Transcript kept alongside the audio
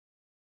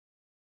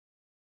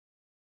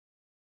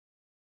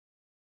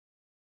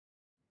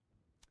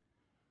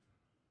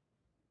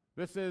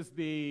This is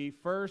the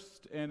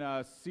first in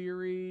a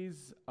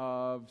series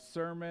of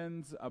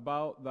sermons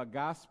about the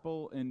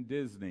gospel in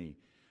Disney.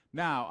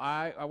 Now,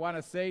 I want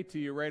to say to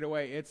you right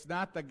away, it's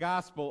not the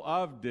gospel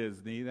of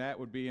Disney. That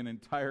would be an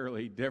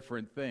entirely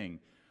different thing.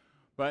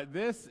 But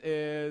this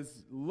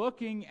is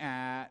looking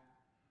at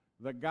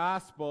the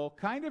gospel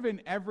kind of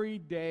in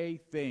everyday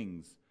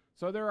things.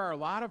 So there are a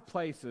lot of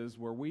places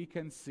where we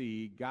can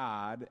see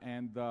God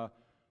and the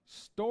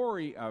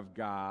story of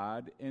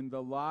God in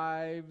the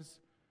lives,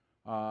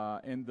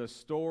 in the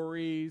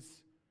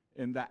stories,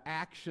 in the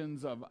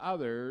actions of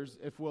others,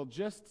 if we'll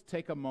just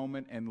take a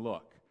moment and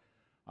look.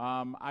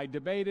 I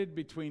debated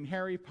between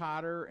Harry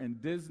Potter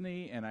and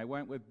Disney, and I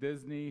went with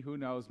Disney. Who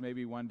knows,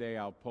 maybe one day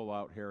I'll pull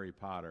out Harry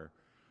Potter.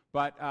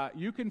 But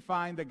you can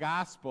find the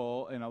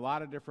gospel in a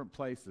lot of different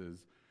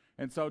places.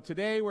 And so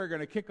today we're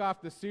going to kick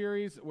off the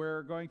series.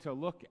 We're going to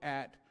look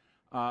at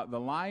the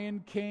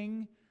Lion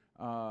King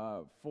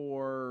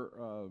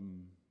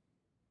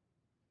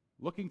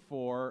looking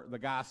for the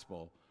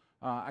gospel.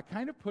 I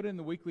kind of put in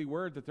the weekly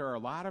word that there are a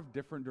lot of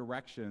different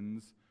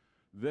directions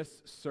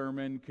this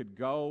sermon could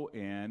go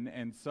in,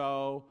 and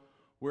so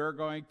we're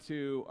going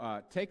to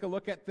take a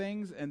look at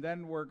things, and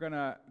then we're going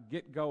to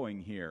get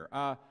going here.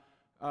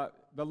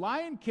 The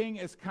Lion King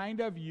is kind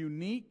of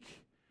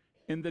unique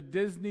in the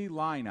Disney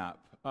lineup.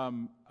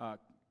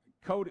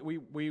 Cody,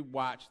 we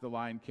watched the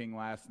Lion King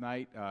last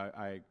night.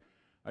 I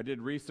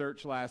did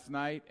research last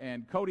night,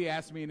 and Cody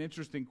asked me an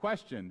interesting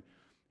question.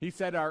 He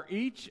said, "Are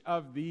each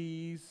of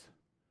these,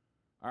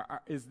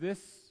 is this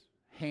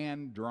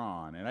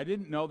hand-drawn?" And I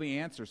didn't know the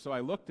answer, so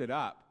I looked it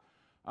up.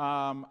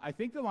 I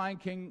think The Lion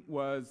King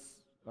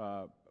was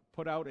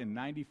put out in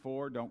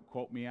 '94. Don't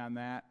quote me on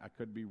that. I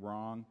could be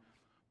wrong.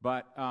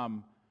 But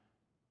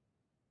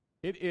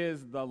it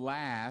is the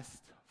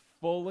last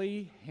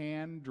fully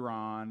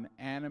hand-drawn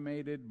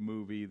animated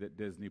movie that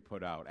Disney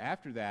put out.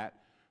 After that,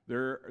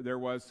 there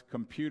was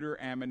computer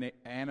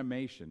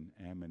animation.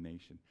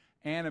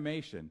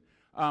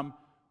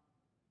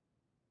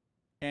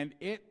 And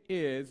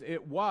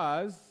it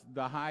was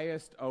the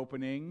highest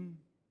opening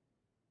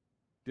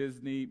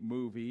Disney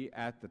movie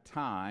at the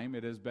time.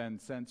 It has been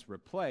since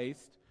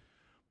replaced,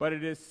 but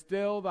it is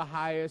still the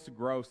highest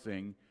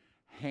grossing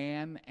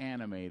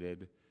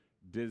hand-animated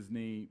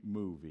Disney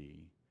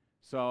movie.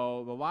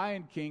 So The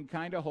Lion King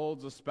kind of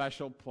holds a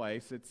special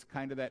place. It's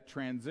kind of that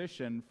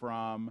transition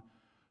from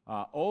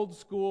old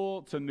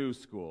school to new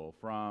school,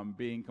 from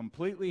being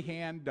completely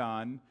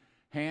hand-done,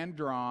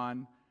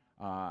 hand-drawn,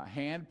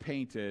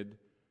 hand-painted,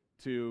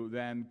 to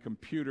then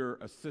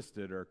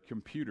computer-assisted or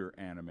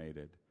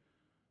computer-animated.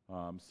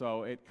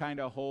 So it kind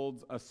of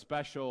holds a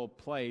special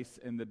place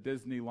in the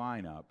Disney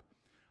lineup.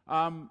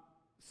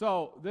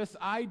 So this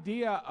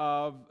idea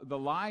of the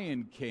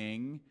Lion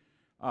King,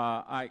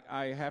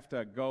 I have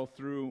to go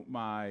through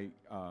my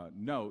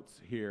notes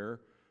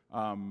here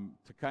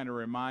to kind of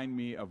remind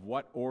me of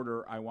what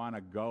order I want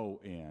to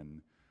go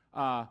in.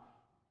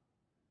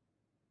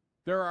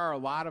 There are a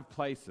lot of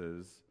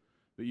places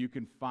that you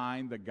can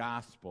find the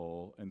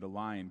gospel in the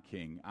Lion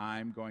King.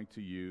 I'm going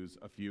to use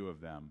a few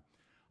of them.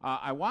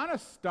 I want to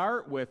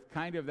start with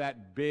kind of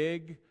that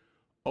big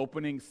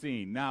opening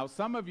scene. Now,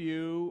 some of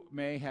you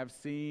may have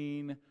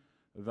seen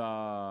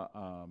the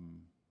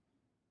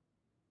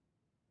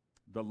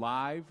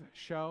live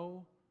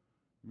show.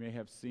 You may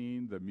have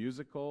seen the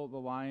musical, The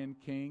Lion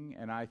King,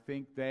 and I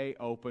think they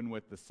open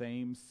with the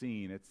same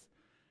scene.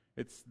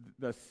 It's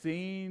the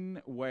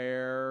scene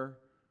where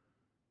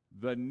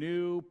the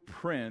new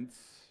prince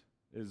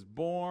is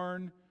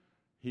born.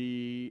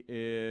 He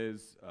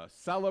is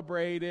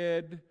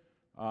celebrated.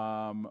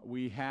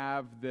 We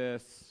have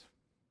this,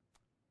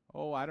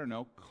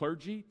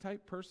 clergy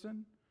type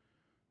person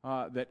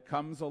that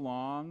comes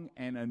along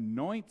and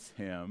anoints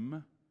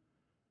him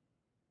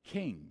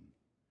king.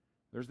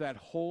 There's that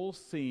whole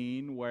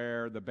scene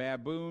where the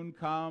baboon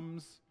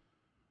comes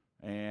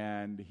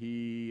and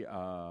he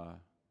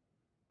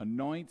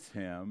anoints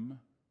him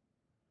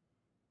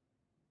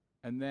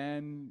and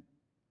then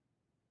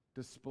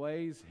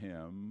displays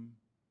him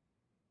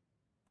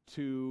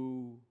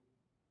to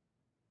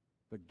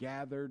the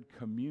gathered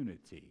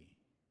community.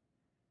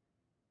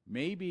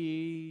 Maybe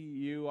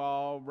you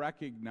all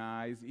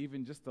recognize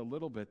even just a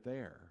little bit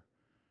there.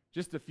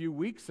 Just a few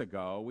weeks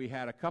ago, we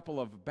had a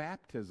couple of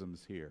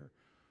baptisms here.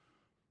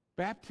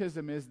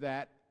 Baptism is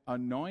that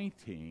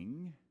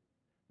anointing,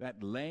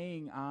 that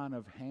laying on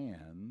of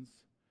hands,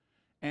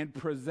 and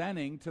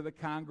presenting to the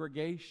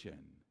congregation.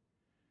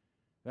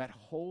 That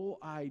whole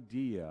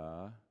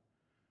idea,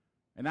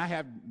 and I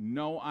have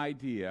no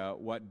idea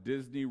what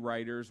Disney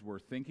writers were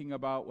thinking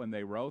about when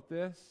they wrote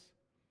this,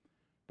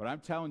 but I'm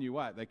telling you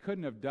what, they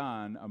couldn't have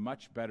done a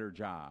much better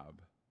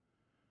job.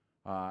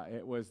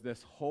 It was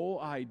this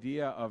whole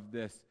idea of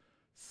this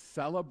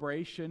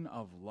celebration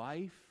of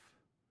life,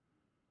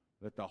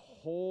 that the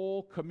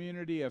whole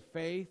community of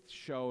faith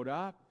showed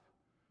up.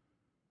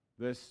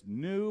 This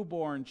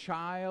newborn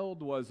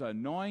child was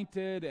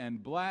anointed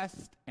and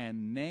blessed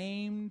and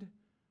named,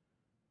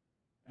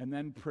 and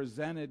then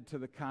presented to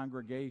the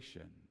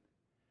congregation.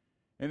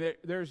 And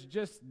there's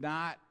just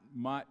not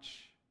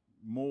much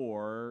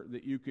more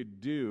that you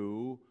could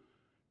do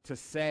to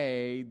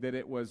say that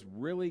it was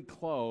really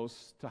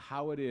close to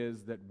how it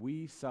is that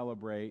we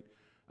celebrate,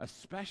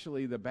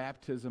 especially the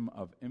baptism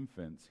of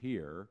infants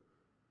here.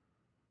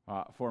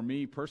 For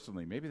me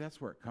personally, maybe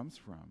that's where it comes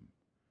from.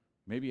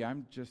 Maybe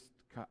I'm just,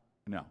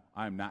 no,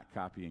 I'm not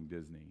copying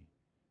Disney.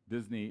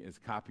 Disney is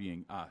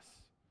copying us.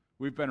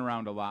 We've been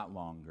around a lot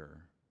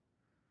longer.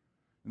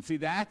 And see,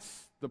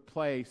 that's the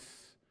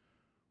place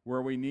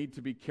where we need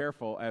to be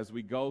careful as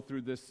we go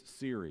through this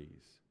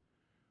series.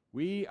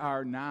 We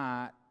are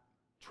not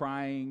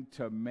trying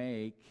to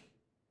make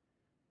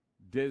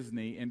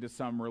Disney into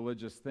some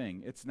religious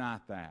thing. It's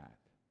not that.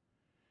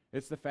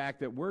 It's the fact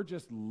that we're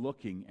just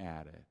looking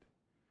at it.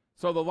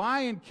 So the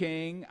Lion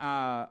King,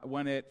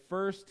 when it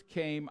first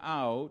came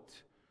out,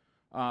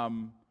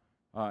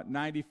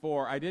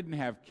 94, I didn't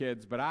have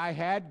kids, but I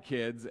had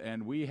kids,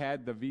 and we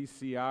had the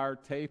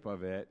VCR tape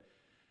of it.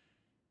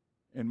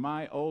 And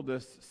my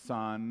oldest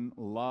son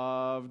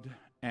loved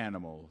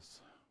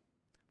animals.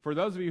 For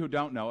those of you who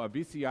don't know, a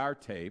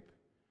VCR tape,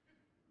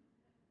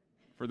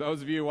 for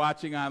those of you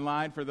watching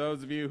online, for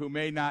those of you who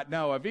may not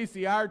know, a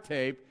VCR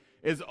tape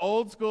is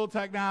old school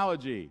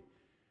technology.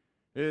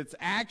 It's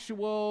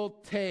actual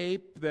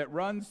tape that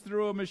runs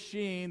through a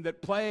machine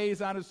that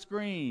plays on a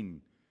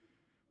screen.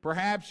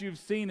 Perhaps you've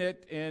seen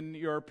it in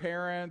your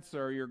parents'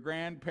 or your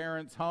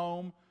grandparents'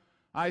 home.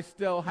 I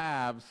still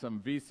have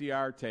some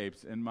VCR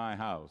tapes in my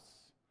house.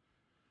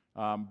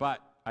 But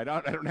I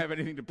don't have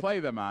anything to play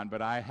them on,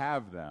 but I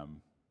have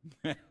them.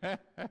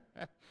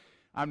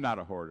 I'm not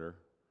a hoarder.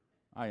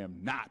 I am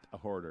not a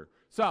hoarder.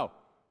 So,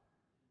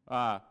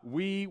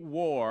 we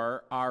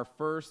wore our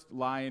first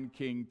Lion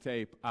King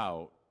tape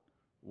out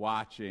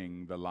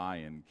watching The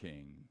Lion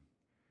King.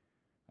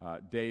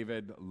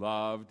 David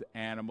loved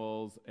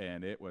animals,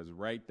 and it was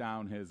right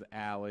down his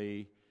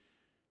alley.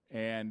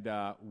 And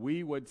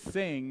we would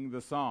sing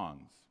the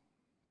songs.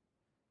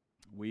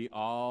 We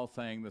all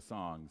sang the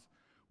songs.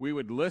 We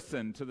would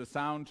listen to the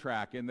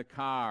soundtrack in the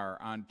car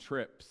on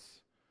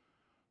trips.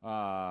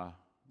 It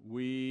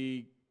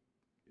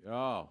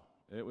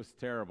was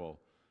terrible.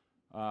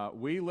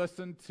 We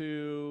listened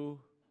to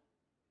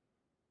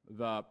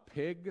the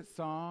pig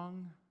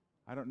song.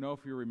 I don't know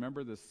if you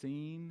remember the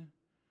scene.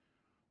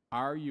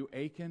 Are you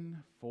aching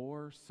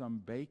for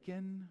some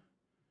bacon?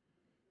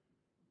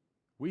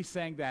 We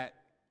sang that.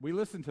 We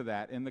listened to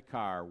that in the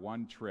car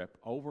one trip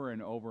over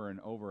and over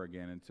and over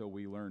again until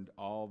we learned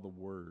all the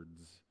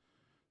words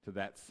to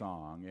that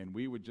song. And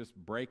we would just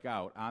break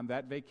out on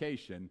that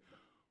vacation.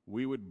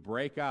 We would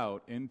break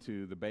out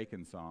into the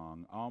bacon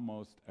song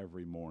almost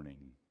every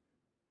morning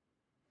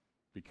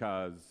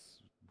because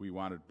we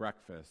wanted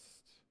breakfast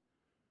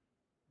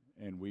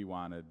and we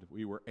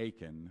were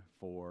aching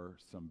for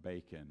some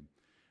bacon.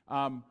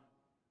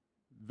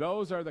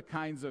 Those are the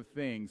kinds of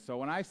things. So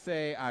when I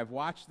say I've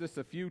watched this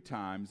a few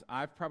times,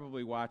 I've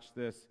probably watched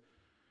this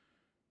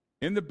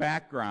in the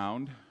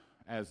background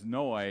as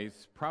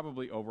noise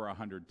probably over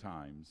 100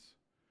 times.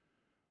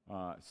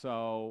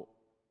 So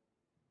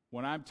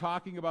when I'm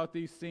talking about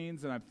these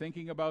scenes and I'm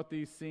thinking about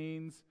these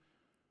scenes,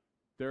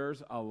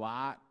 there's a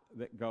lot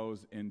that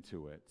goes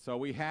into it. So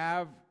we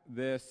have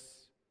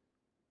this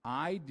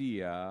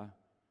idea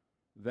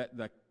that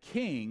the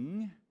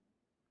king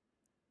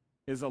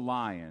is a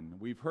lion.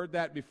 We've heard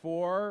that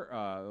before.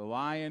 The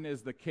lion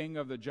is the king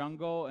of the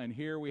jungle, and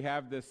here we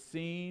have this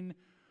scene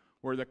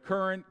where the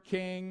current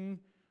king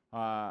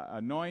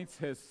anoints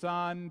his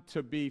son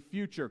to be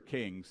future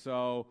king.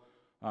 So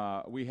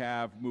we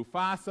have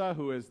Mufasa,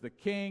 who is the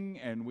king,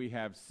 and we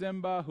have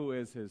Simba, who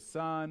is his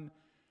son,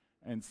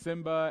 and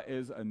Simba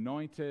is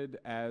anointed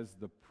as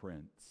the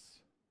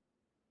prince.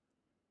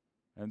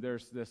 And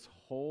there's this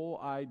whole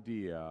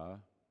idea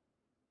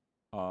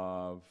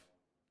of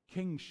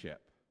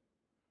kingship.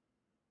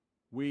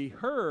 We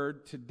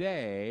heard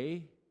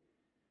today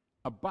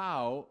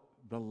about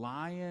the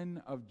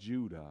Lion of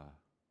Judah.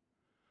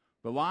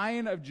 The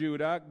Lion of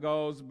Judah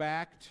goes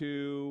back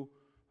to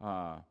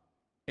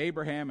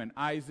Abraham and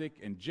Isaac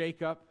and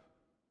Jacob,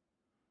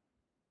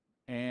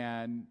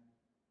 and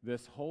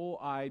this whole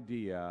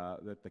idea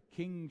that the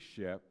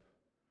kingship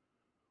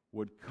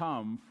would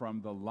come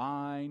from the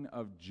line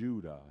of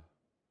Judah.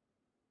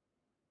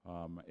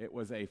 It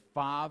was a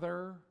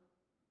father.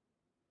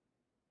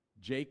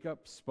 Jacob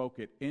spoke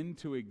it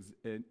into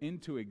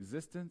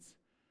existence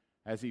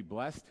as he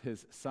blessed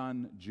his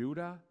son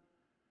Judah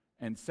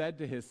and said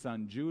to his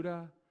son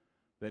Judah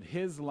that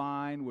his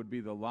line would be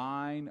the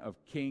line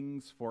of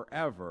kings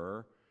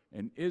forever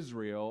in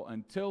Israel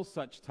until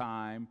such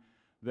time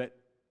that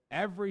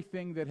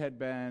everything that had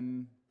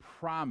been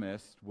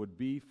promised would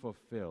be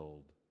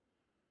fulfilled.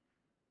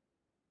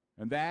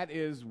 And that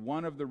is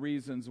one of the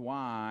reasons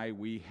why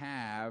we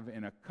have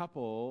in a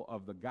couple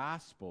of the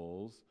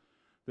Gospels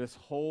this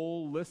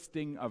whole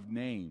listing of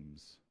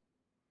names,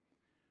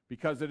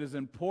 because it is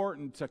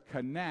important to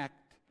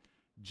connect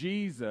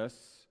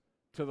Jesus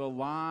to the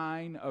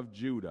line of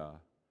Judah.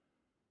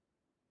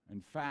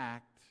 In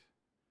fact,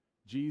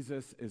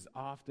 Jesus is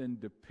often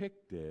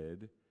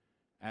depicted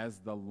as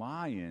the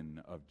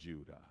Lion of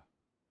Judah.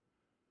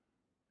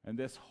 And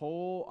this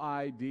whole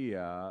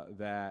idea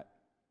that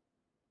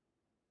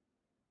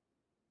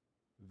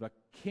the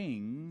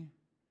king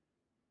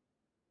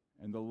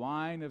and the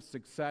line of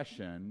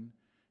succession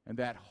and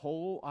that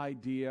whole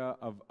idea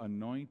of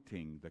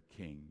anointing the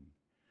king.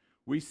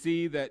 We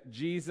see that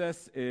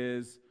Jesus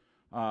is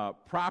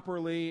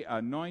properly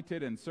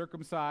anointed and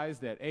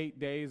circumcised at 8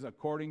 days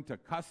according to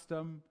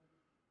custom.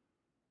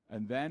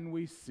 And then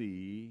we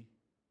see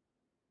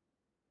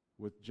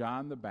with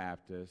John the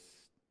Baptist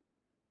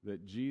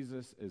that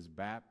Jesus is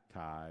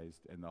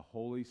baptized and the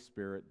Holy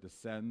Spirit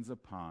descends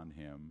upon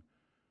him.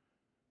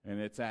 And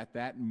it's at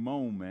that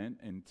moment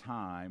in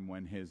time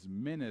when his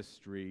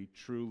ministry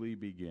truly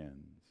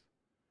begins.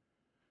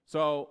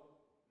 So,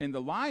 in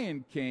the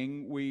Lion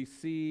King, we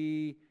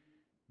see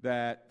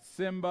that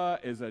Simba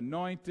is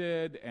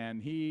anointed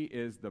and he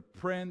is the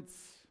prince.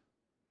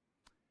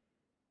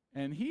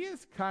 And he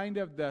is kind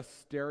of the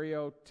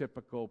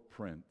stereotypical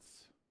prince.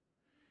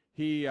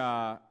 He's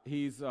a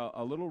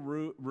little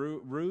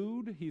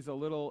rude. He's a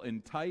little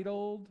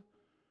entitled.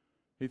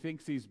 He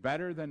thinks he's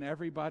better than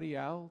everybody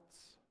else.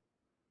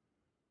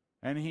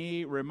 And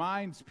he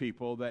reminds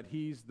people that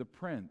he's the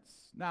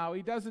prince. Now,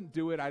 he doesn't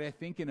do it, I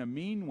think, in a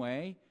mean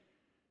way.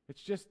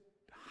 It's just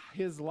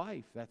his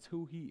life. That's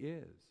who he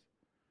is.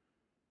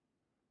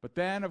 But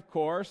then, of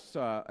course,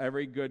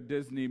 every good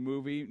Disney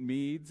movie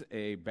needs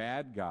a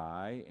bad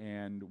guy,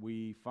 and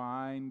we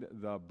find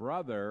the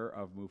brother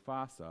of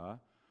Mufasa,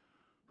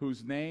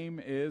 whose name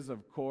is,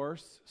 of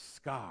course,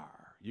 Scar.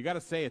 You got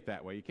to say it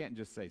that way. You can't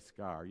just say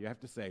Scar. You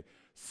have to say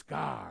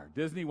Scar.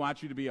 Disney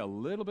wants you to be a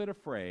little bit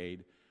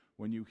afraid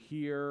when you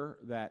hear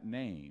that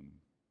name.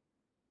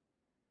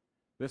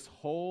 This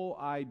whole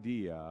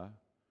idea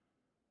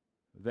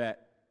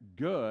that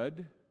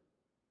good,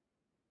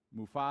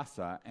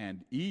 Mufasa,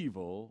 and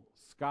evil,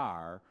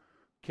 Scar,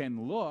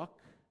 can look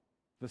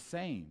the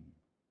same.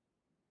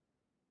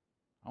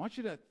 I want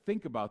you to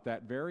think about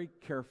that very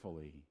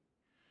carefully.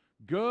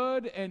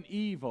 Good and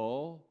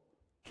evil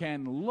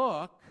can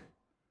look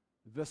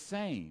the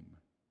same.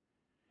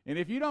 And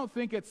if you don't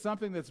think it's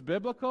something that's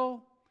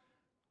biblical,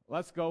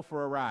 let's go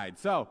for a ride.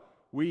 So,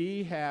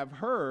 we have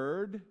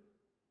heard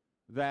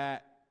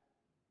that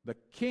the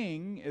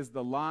king is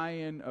the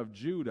Lion of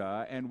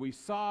Judah, and we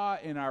saw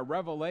in our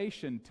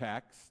Revelation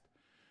text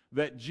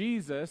that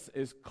Jesus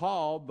is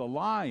called the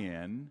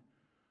Lion,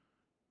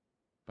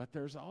 but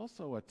there's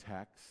also a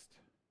text,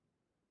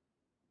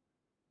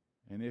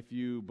 and if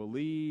you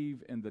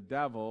believe in the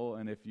devil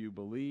and if you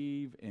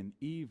believe in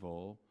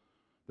evil,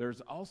 there's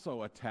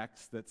also a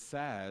text that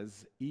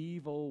says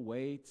evil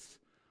waits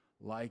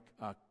like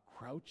a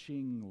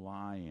crouching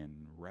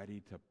lion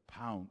ready to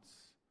pounce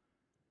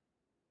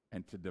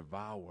and to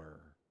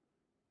devour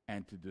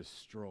and to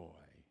destroy.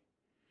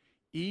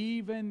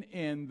 Even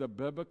in the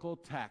biblical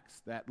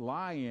text, that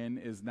lion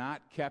is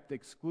not kept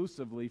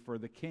exclusively for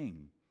the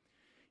king.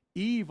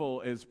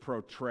 Evil is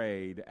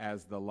portrayed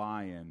as the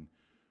lion,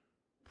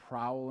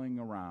 prowling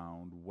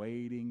around,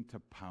 waiting to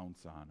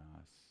pounce on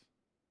us.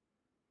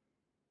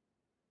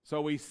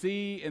 So we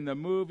see in the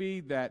movie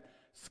that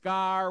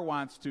Scar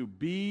wants to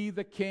be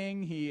the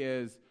king. He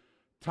is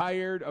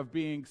tired of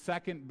being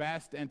second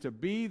best, and to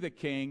be the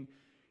king,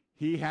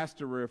 he has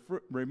to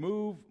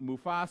remove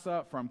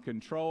Mufasa from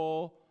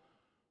control.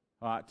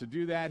 To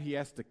do that, he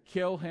has to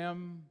kill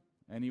him,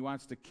 and he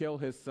wants to kill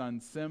his son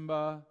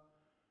Simba.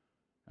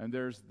 And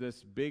there's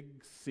this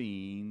big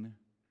scene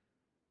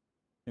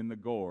in the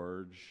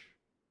gorge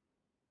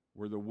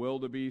where the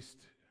wildebeest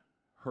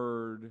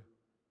herd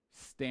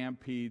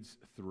stampedes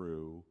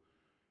through,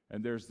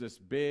 and there's this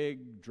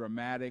big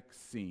dramatic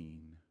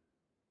scene.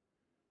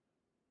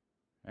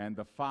 And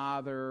the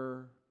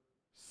father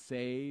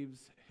saves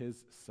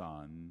his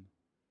son,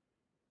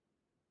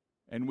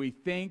 and we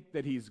think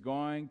that he's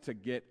going to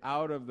get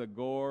out of the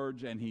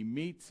gorge, and he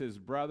meets his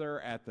brother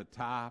at the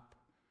top,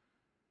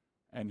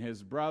 and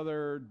his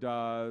brother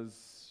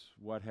does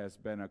what has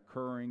been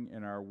occurring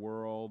in our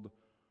world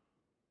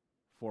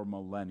for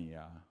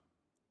millennia,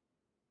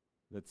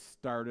 that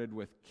started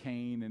with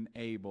Cain and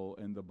Abel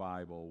in the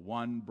Bible,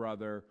 one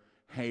brother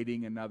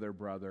hating another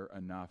brother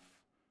enough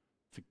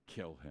to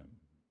kill him.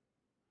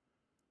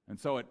 And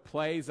so it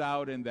plays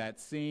out in that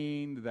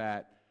scene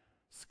that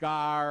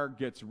Scar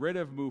gets rid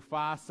of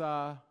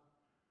Mufasa,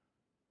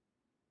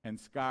 and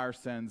Scar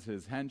sends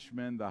his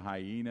henchmen, the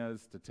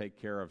hyenas, to take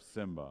care of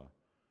Simba.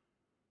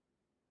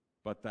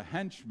 But the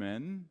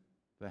henchmen,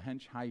 the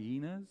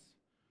hyenas,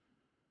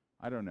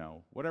 I don't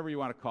know, whatever you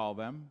want to call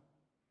them,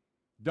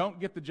 don't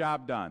get the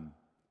job done.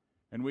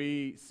 And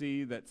we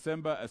see that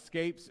Simba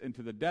escapes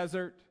into the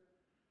desert,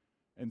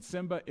 and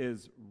Simba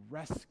is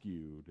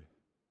rescued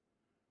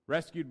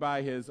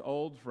by his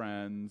old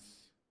friends,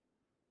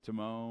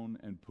 Timon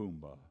and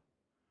Pumbaa.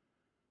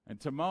 And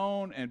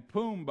Timon and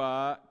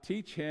Pumbaa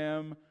teach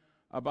him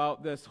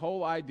about this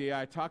whole idea.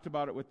 I talked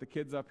about it with the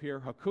kids up here.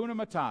 Hakuna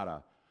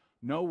Matata,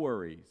 no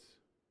worries.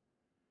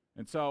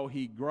 And so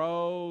he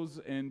grows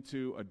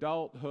into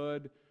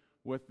adulthood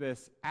with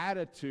this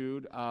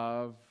attitude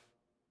of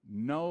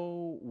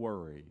no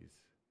worries.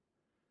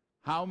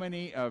 How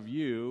many of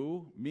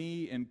you,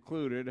 me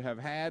included, have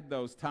had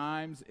those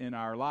times in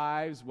our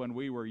lives when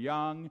we were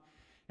young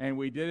and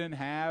we didn't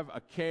have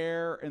a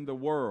care in the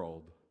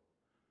world?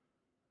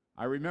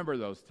 I remember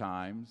those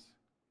times,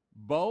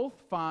 both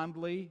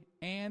fondly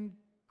and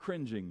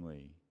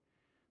cringingly.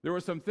 There were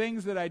some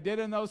things that I did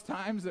in those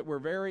times that were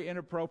very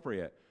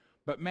inappropriate.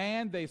 But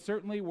man, they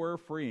certainly were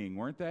freeing,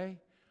 weren't they?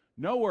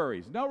 No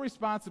worries, no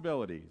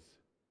responsibilities.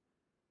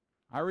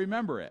 I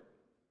remember it.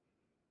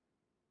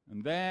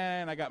 And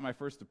then I got my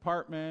first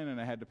apartment, and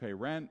I had to pay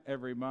rent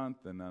every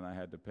month, and then I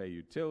had to pay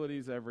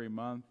utilities every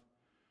month.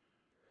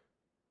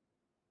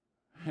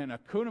 And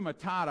Hakuna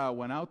Matata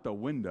went out the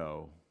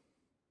window.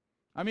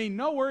 I mean,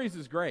 no worries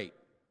is great.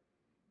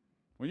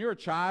 When you're a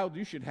child,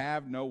 you should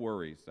have no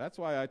worries. That's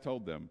why I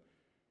told them,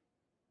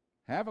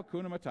 have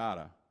Hakuna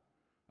Matata.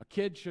 A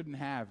kid shouldn't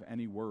have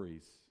any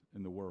worries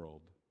in the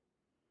world.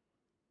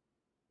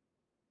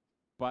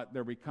 But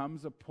there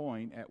becomes a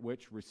point at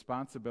which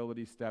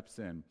responsibility steps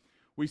in.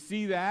 We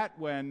see that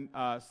when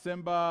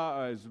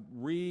Simba is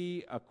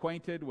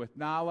reacquainted with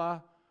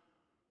Nala,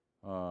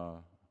 a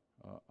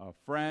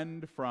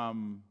friend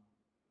from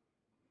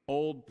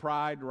Old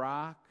Pride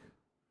Rock,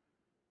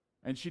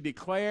 and she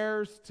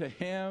declares to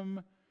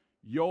him,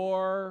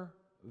 "You're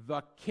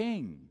the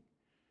king."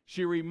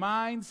 She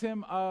reminds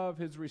him of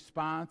his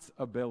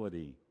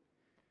responsibility.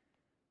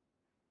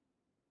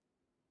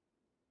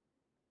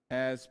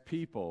 As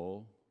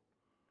people,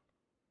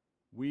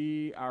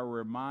 we are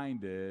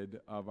reminded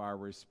of our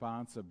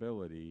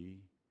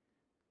responsibility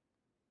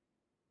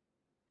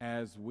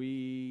as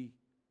we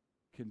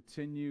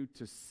continue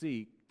to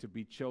seek to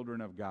be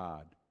children of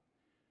God.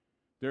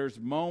 There's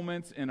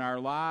moments in our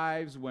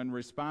lives when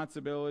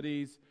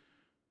responsibilities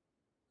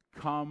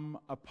come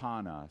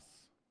upon us.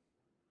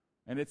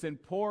 And it's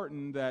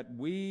important that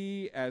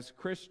we as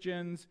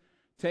Christians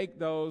take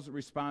those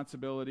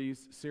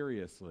responsibilities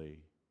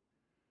seriously.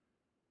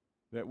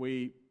 That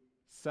we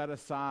set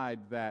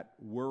aside that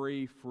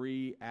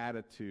worry-free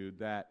attitude,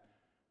 that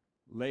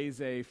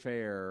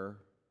laissez-faire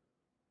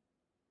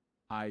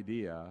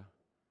idea,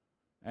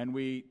 and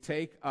we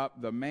take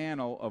up the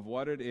mantle of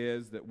what it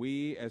is that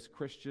we as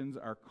Christians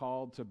are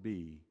called to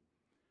be.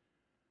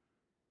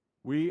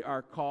 We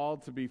are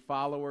called to be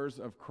followers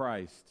of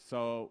Christ.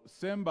 So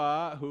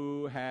Simba,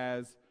 who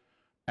has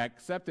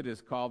accepted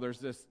his call, there's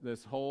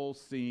this whole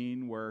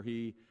scene where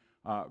he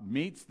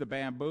meets the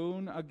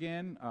baboon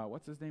again.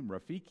 What's his name?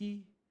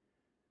 Rafiki?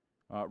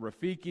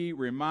 Rafiki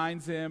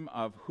reminds him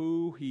of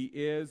who he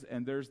is,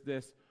 and there's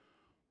this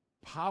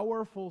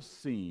powerful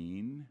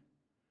scene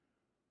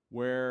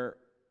where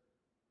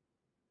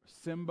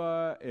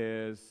Simba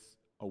is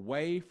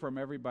away from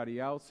everybody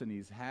else, and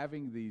he's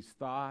having these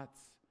thoughts,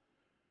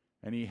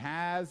 and he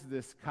has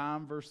this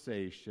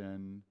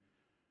conversation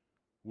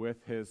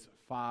with his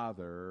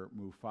father,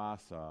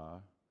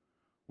 Mufasa.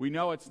 We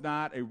know it's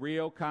not a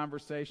real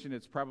conversation.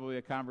 It's probably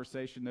a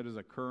conversation that is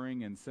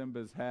occurring in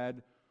Simba's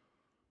head.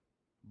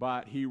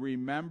 But he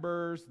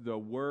remembers the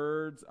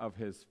words of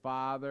his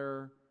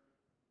father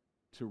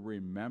to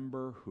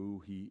remember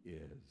who he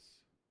is.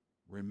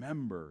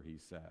 Remember, he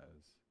says.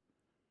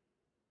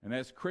 And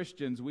as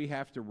Christians, we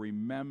have to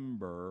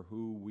remember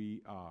who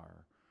we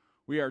are.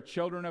 We are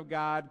children of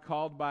God,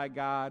 called by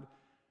God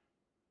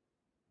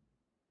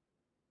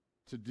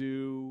to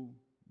do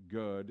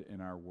good in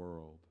our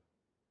world,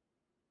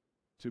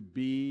 to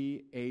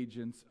be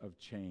agents of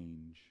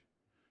change,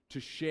 to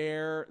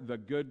share the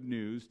good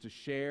news, to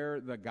share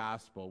the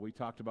gospel. We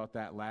talked about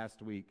that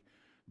last week,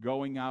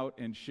 going out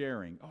and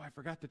sharing. Oh, I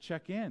forgot to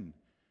check in.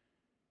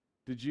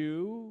 Did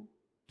you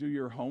do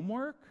your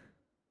homework?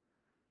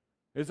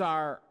 Is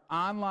our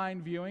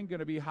online viewing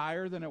going to be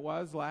higher than it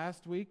was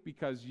last week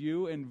because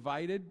you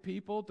invited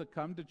people to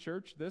come to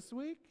church this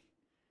week?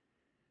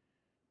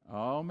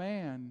 Oh,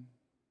 man.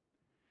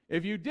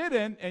 If you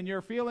didn't and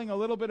you're feeling a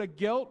little bit of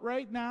guilt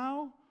right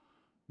now,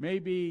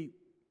 maybe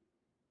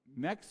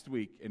next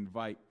week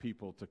invite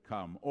people to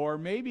come. Or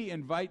maybe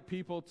invite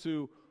people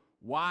to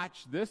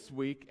watch this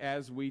week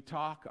as we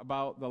talk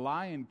about the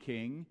Lion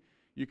King.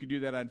 You could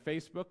do that on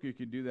Facebook. You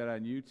could do that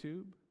on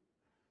YouTube.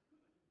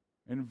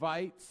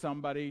 Invite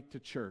somebody to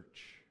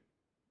church.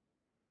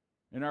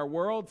 In our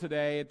world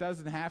today, it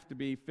doesn't have to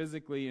be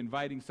physically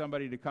inviting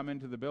somebody to come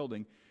into the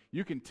building.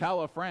 You can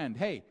tell a friend,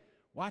 hey,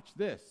 watch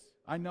this.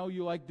 I know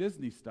you like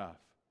Disney stuff.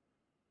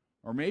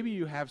 Or maybe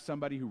you have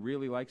somebody who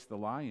really likes the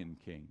Lion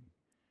King,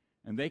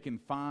 and they can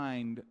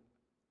find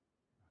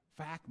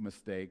fact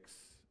mistakes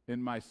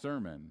in my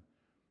sermon.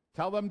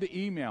 Tell them to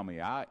email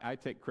me. I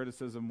take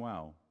criticism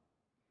well.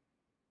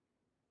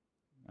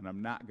 And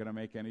I'm not going to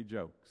make any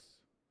jokes.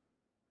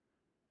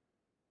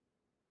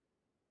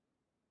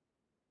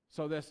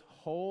 So this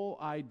whole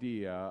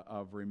idea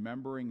of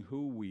remembering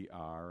who we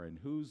are and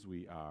whose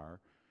we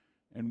are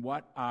and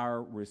what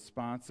our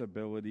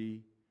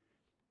responsibility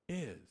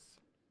is.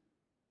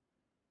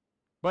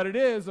 But it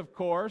is, of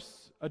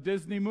course, a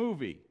Disney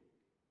movie.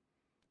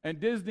 And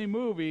Disney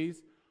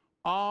movies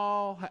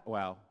all,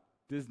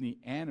 Disney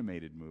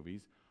animated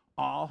movies,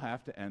 all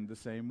have to end the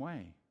same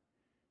way.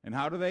 And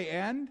how do they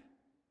end?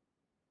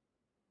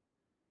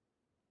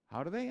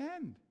 How do they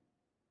end?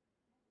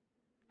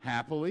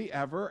 Happily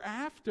ever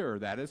after.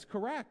 That is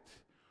correct.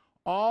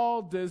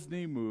 All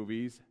Disney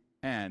movies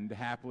end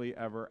happily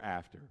ever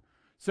after.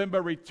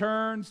 Simba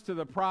returns to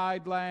the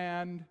Pride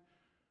Land.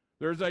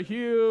 There's a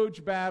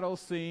huge battle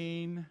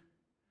scene.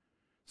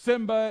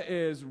 Simba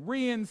is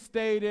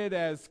reinstated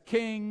as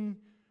king.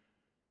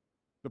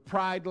 The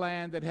Pride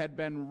Land that had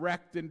been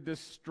wrecked and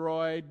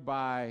destroyed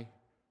by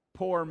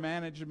poor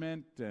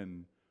management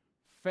and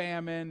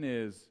famine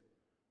is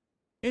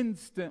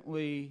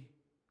instantly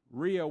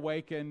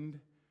reawakened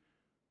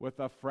with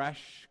a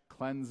fresh,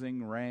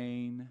 cleansing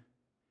rain.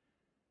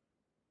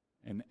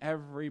 And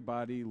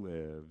everybody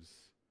lives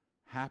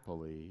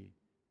happily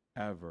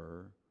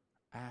ever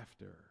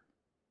after.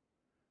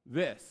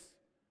 This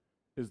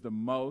is the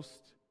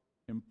most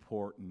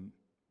important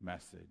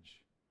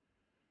message.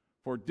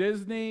 For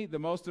Disney, the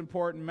most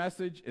important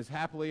message is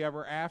happily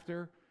ever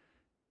after.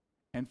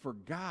 And for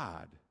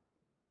God,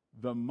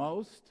 the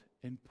most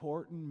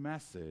important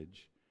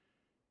message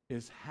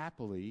is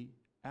happily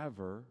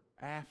ever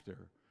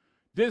after.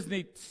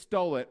 Disney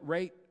stole it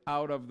right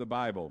out of the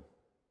Bible.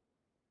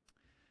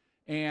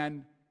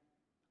 And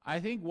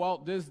I think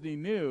Walt Disney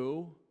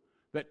knew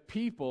that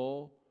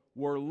people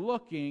were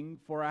looking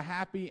for a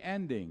happy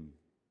ending.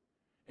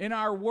 In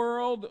our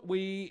world,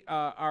 we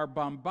are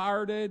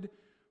bombarded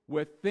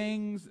with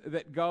things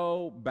that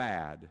go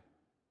bad.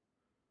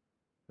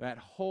 That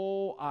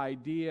whole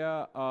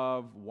idea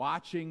of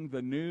watching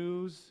the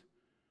news,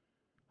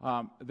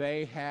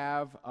 they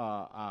have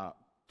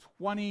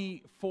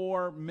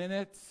 24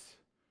 minutes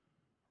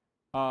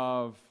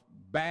of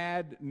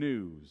bad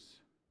news.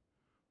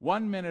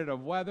 1 minute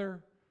of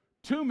weather,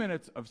 2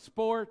 minutes of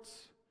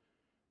sports,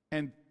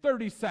 and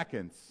 30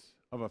 seconds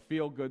of a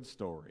feel-good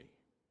story.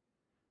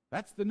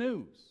 That's the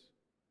news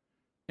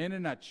in a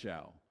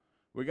nutshell.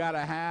 We got to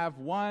have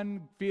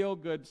one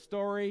feel-good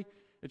story.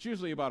 It's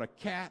usually about a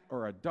cat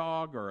or a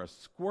dog or a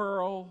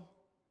squirrel,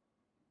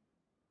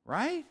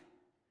 right?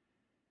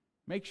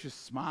 Makes you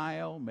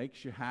smile,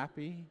 makes you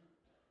happy.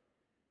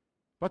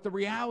 But the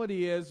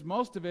reality is,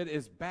 most of it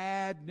is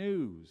bad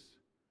news.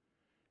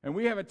 And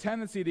we have a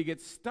tendency to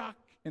get stuck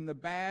in the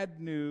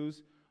bad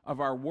news of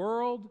our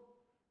world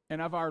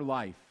and of our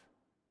life.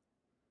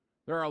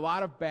 There are a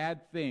lot of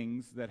bad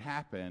things that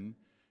happen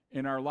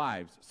in our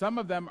lives. Some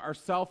of them are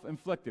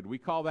self-inflicted. We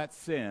call that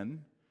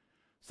sin.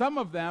 Some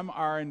of them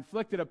are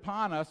inflicted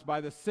upon us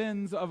by the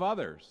sins of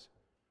others.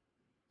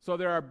 So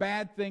there are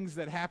bad things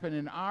that happen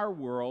in our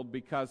world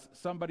because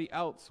somebody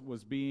else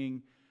was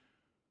being,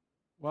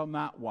 well,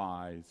 not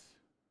wise.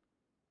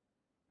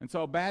 And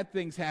so bad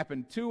things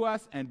happen to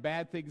us, and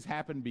bad things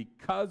happen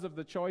because of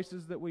the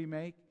choices that we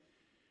make.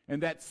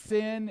 And that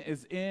sin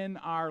is in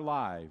our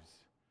lives.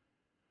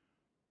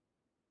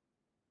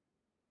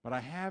 But I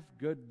have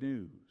good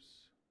news.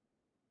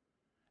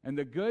 And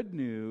the good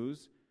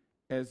news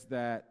is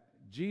that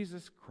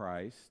Jesus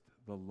Christ,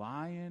 the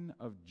Lion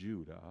of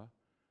Judah,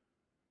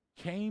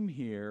 came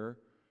here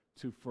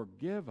to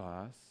forgive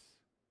us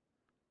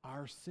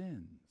our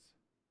sins.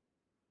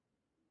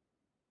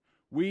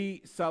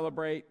 We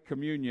celebrate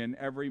communion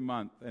every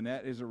month, and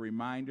that is a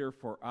reminder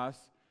for us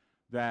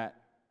that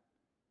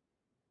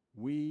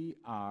we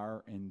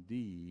are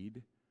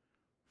indeed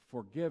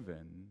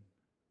forgiven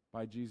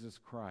by Jesus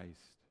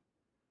Christ.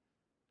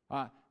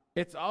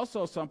 It's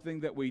also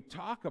something that we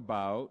talk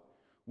about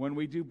when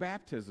we do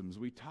baptisms.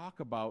 We talk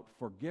about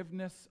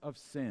forgiveness of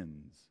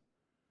sins,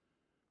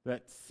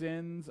 that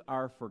sins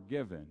are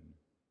forgiven.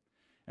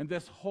 And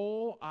this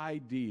whole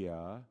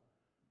idea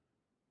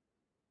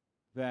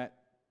that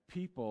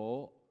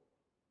people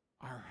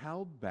are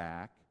held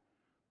back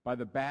by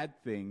the bad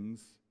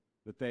things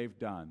that they've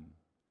done.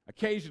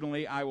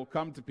 Occasionally, I will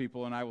come to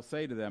people and I will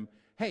say to them,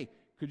 hey,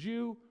 could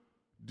you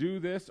do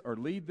this or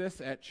lead this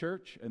at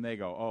church? And they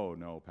go, oh,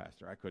 no,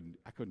 Pastor, I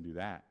couldn't do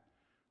that.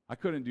 I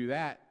couldn't do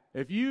that.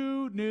 If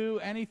you knew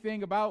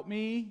anything about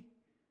me,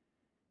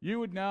 you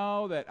would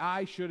know that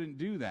I shouldn't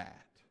do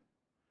that.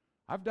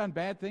 I've done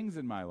bad things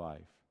in my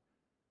life.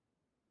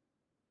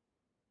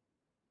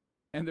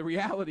 And the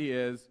reality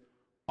is,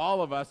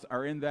 all of us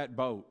are in that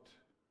boat.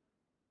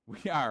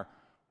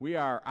 We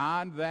are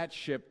on that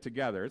ship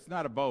together. It's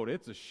not a boat,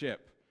 it's a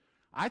ship.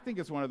 I think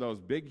it's one of those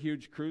big,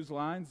 huge cruise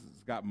lines.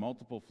 It's got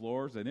multiple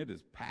floors, and it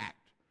is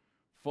packed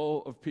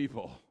full of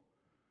people.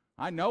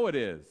 I know it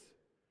is.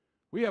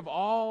 We have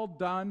all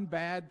done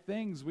bad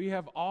things. We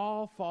have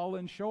all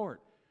fallen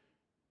short.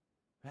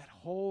 That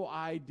whole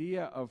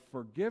idea of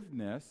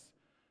forgiveness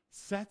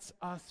sets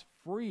us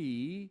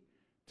free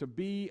to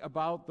be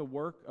about the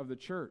work of the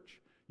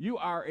church. You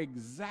are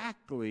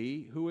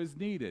exactly who is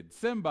needed.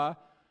 Simba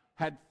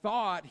had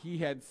thought he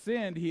had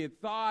sinned. He had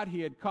thought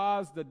he had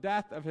caused the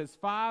death of his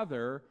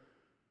father.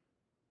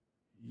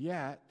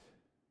 Yet,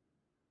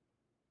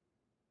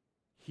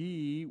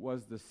 he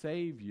was the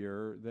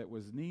Savior that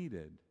was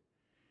needed.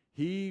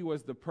 He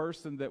was the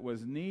person that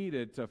was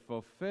needed to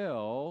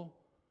fulfill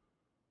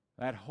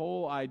That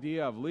whole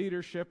idea of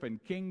leadership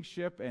and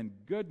kingship and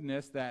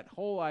goodness, that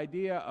whole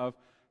idea of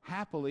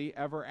happily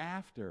ever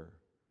after.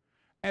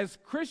 As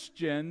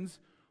Christians,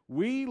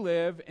 we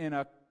live in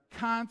a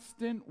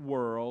constant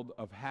world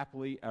of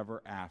happily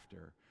ever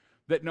after.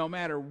 That no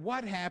matter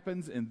what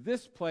happens in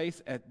this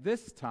place at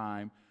this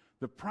time,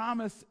 the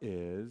promise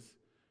is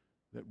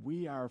that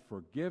we are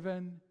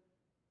forgiven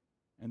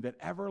and that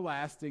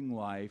everlasting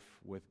life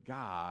with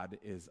God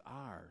is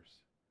ours.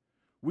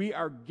 We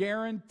are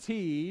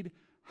guaranteed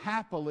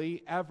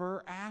happily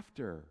ever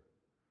after.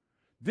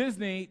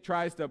 Disney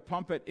tries to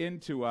pump it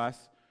into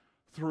us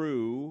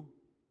through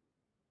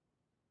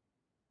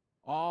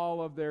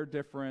all of their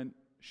different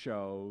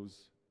shows,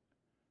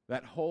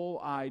 that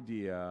whole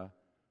idea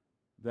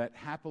that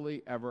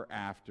happily ever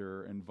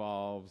after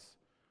involves,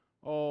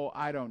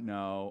 I don't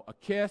know, a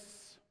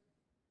kiss,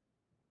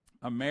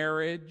 a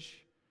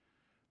marriage,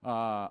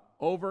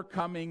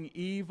 overcoming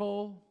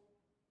evil.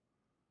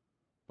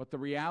 But the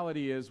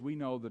reality is we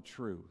know the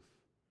truth.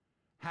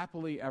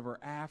 Happily ever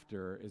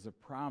after is a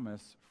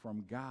promise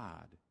from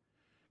God.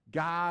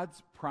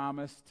 God's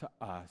promise to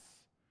us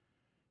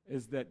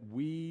is that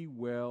we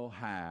will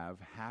have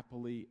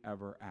happily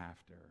ever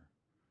after.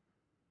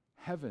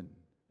 Heaven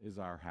is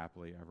our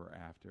happily ever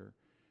after,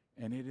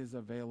 and it is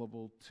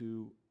available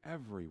to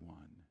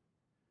everyone.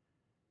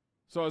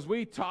 So as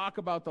we talk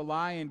about the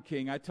Lion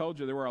King, I told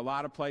you there were a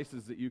lot of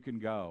places that you can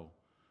go.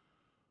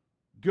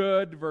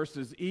 Good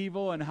versus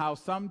evil, and how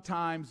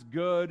sometimes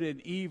good and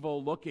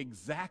evil look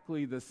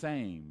exactly the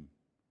same.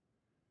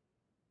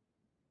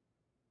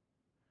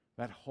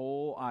 That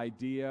whole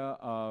idea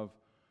of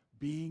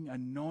being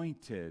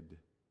anointed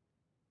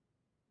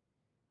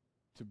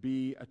to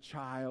be a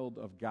child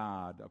of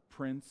God, a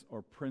prince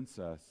or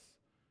princess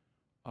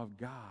of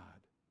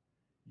God.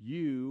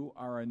 You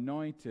are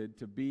anointed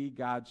to be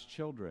God's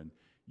children.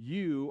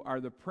 You are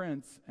the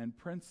prince and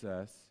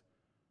princess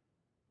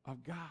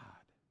of God.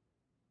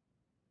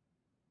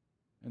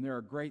 And there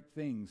are great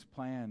things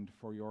planned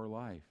for your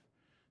life.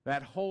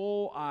 That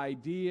whole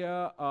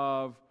idea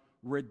of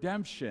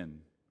redemption,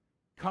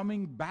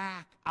 coming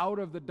back out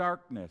of the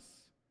darkness.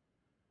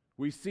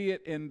 We see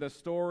it in the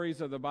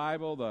stories of the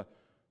Bible, the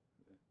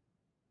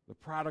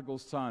prodigal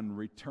son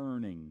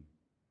returning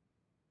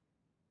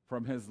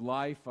from his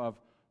life of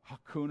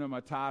Hakuna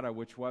Matata,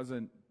 which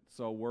wasn't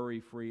so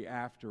worry-free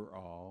after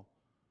all,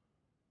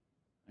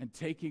 and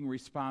taking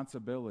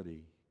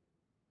responsibility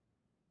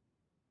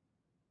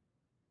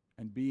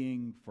and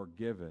being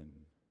forgiven.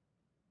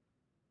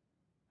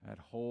 That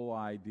whole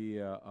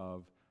idea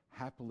of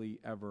happily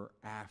ever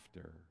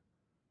after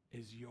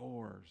is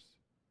yours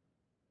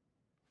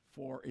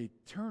for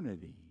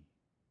eternity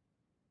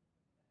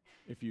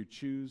if you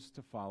choose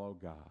to follow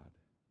God.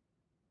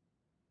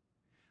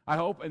 I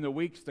hope in the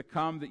weeks to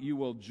come that you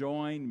will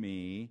join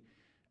me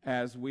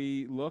as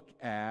we look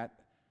at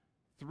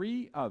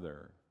 3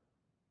 other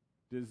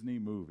Disney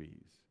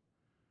movies.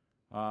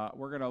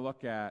 We're going to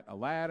look at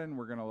Aladdin,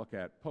 we're going to look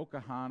at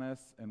Pocahontas,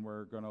 and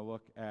we're going to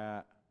look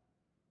at,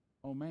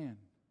 oh man,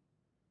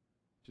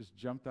 just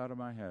jumped out of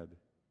my head.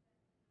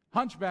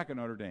 Hunchback of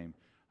Notre Dame.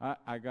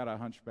 I got a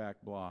hunchback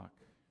block.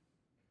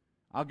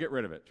 I'll get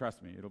rid of it.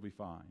 Trust me, it'll be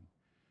fine.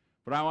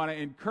 But I want to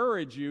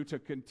encourage you to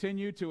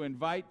continue to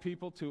invite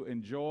people to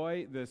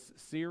enjoy this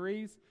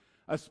series,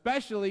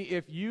 especially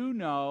if you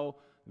know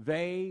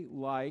they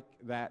like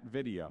that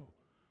video.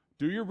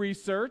 Do your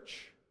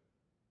research.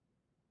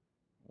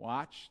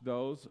 Watch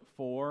those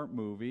 4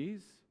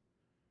 movies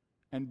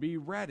and be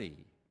ready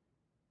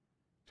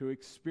to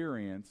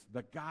experience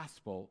the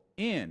gospel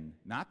in,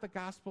 not the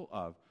gospel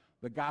of,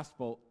 the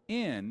gospel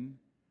in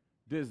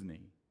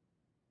Disney,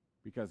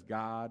 because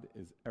God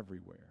is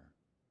everywhere.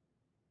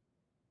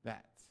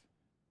 That's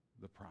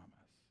the promise.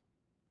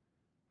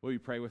 Will you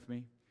pray with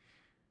me?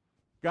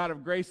 God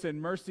of grace and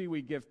mercy,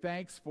 we give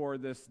thanks for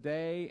this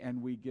day,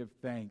 and we give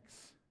thanks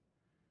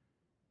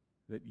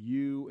that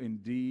you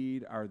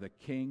indeed are the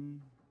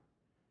King,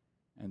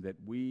 and that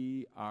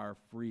we are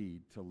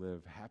freed to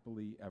live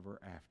happily ever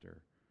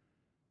after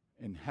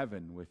in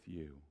heaven with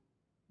you,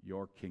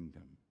 your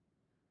kingdom.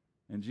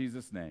 In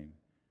Jesus' name,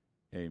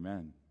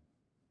 amen.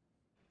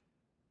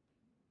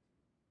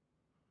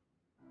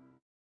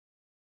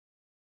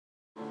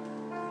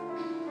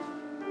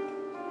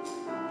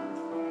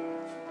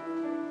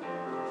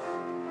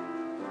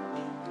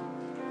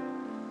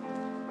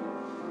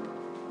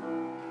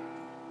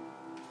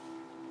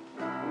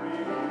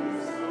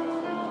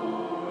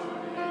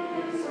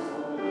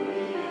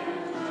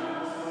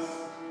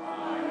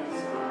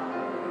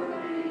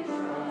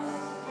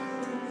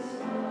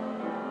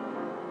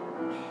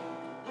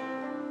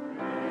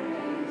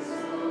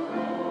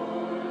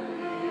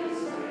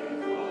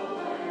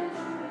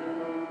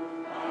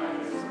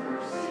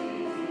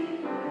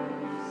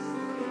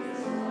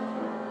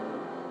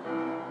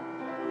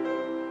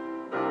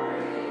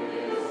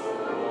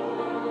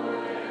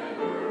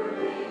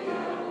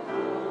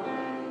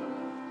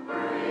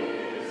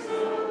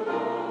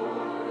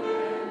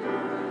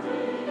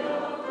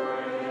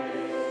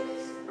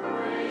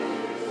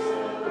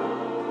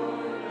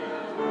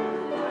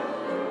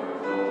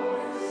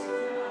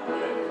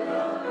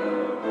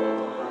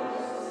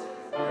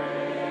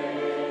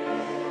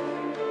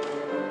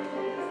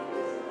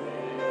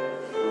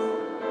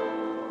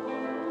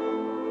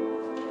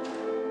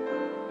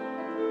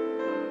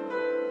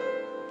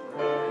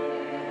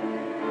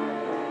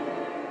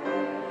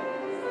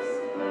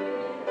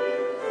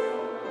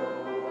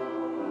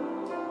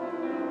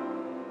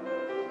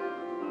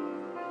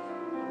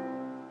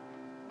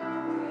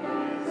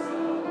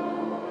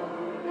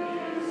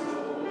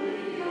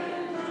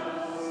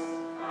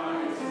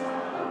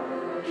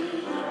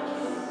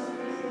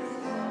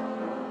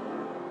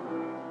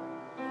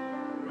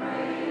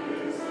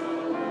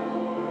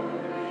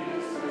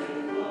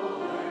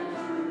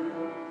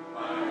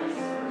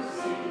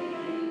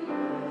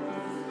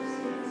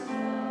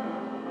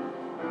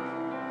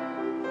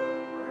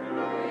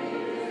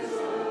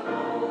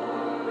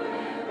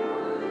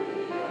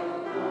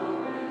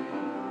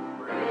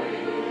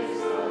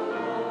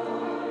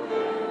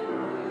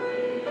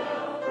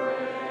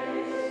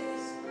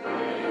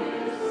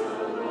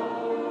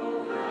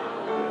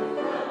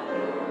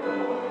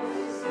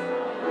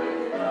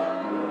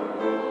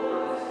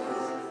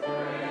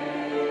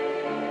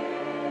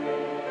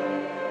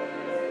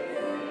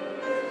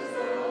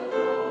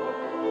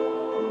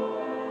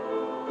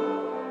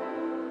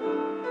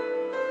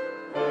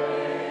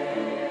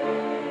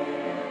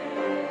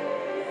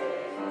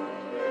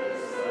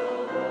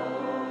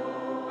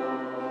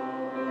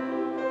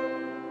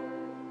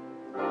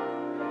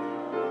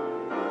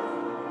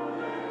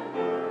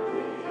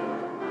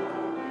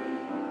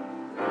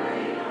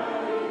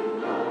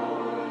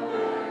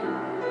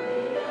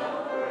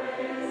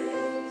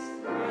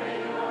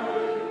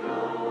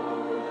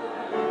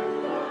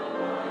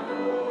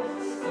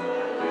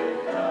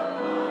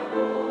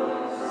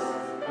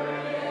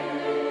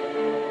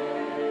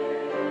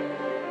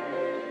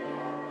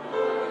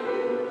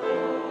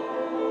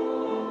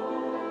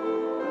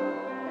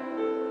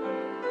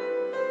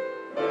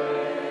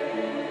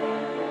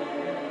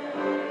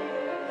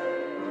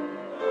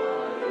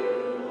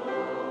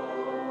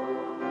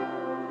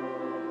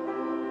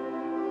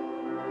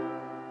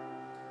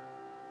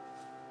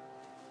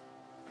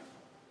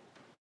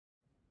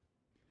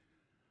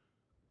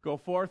 go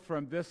forth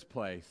from this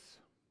place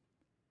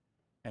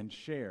and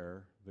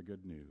share the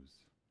good news.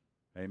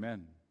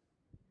 Amen.